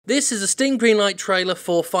This is a Steam Greenlight trailer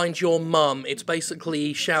for Find Your Mum. It's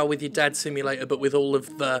basically Shower with Your Dad Simulator, but with all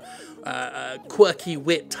of the quirky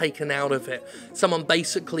wit taken out of it. Someone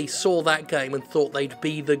basically saw that game and thought they'd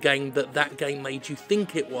be the game that game made you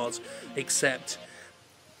think it was, except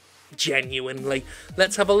genuinely.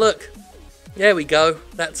 Let's have a look. There we go.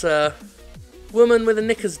 That's a woman with the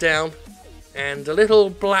knickers down and a little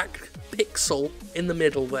black pixel in the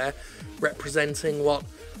middle there, representing what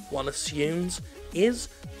one assumes is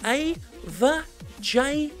a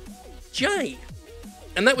vajayjay.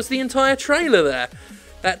 And that was the entire trailer there.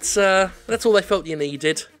 That's all they felt you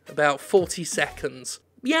needed. About 40 seconds.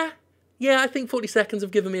 Yeah, I think 40 seconds have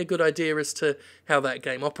given me a good idea as to how that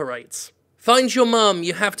game operates. Find your mum.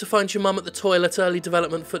 You have to find your mum at the toilet. Early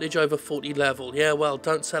development footage over 40 level. Yeah, well,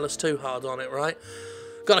 don't sell us too hard on it, right?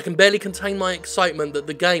 God, I can barely contain my excitement that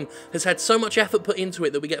the game has had so much effort put into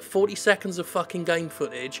it that we get 40 seconds of fucking game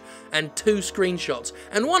footage and 2 screenshots.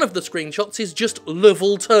 And one of the screenshots is just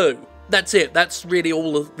level 2. That's it. That's really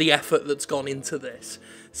all of the effort that's gone into this.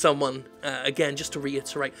 Someone, again, just to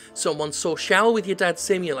reiterate, someone saw Shower with Your Dad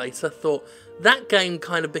Simulator, thought, that game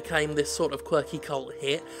kind of became this sort of quirky cult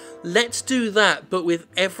hit. Let's do that, but with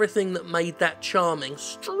everything that made that charming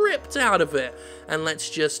stripped out of it. And let's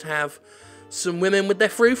just have some women with their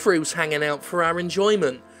frou-frous hanging out for our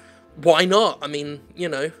enjoyment. Why not? I mean, you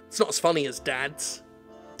know, it's not as funny as Dads.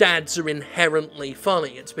 Dads are inherently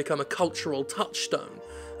funny. It's become a cultural touchstone.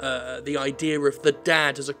 The idea of the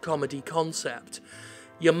dad as a comedy concept.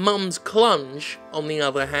 Your mum's clunge, on the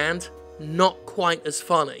other hand, not quite as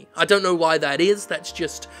funny. I don't know why that is. That's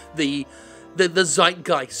just the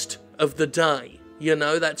zeitgeist of the day. You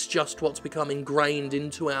know, that's just what's become ingrained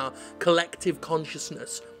into our collective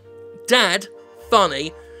consciousness. Dad,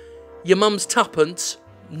 funny. Your mum's tuppence,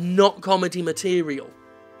 not comedy material.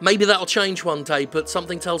 Maybe that'll change one day, but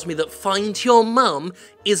something tells me that Find Your Mum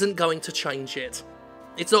isn't going to change it.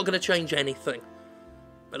 It's not going to change anything.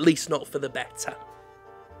 At least not for the better.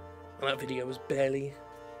 And that video was barely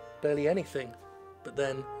anything. But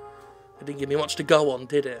then, it didn't give me much to go on,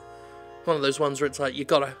 did it? One of those ones where it's like, you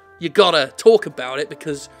gotta talk about it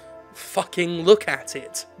because fucking look at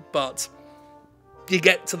it. But you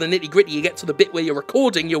get to the nitty-gritty, you get to the bit where you're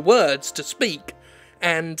recording your words to speak,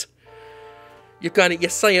 and you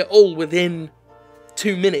say it all within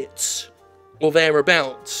 2 minutes or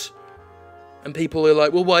thereabouts. And people are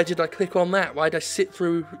like, well, why did I click on that? Why did I sit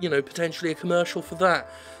through, you know, potentially a commercial for that?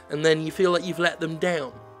 And then you feel like you've let them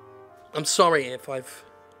down. I'm sorry if I've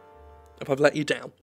let you down.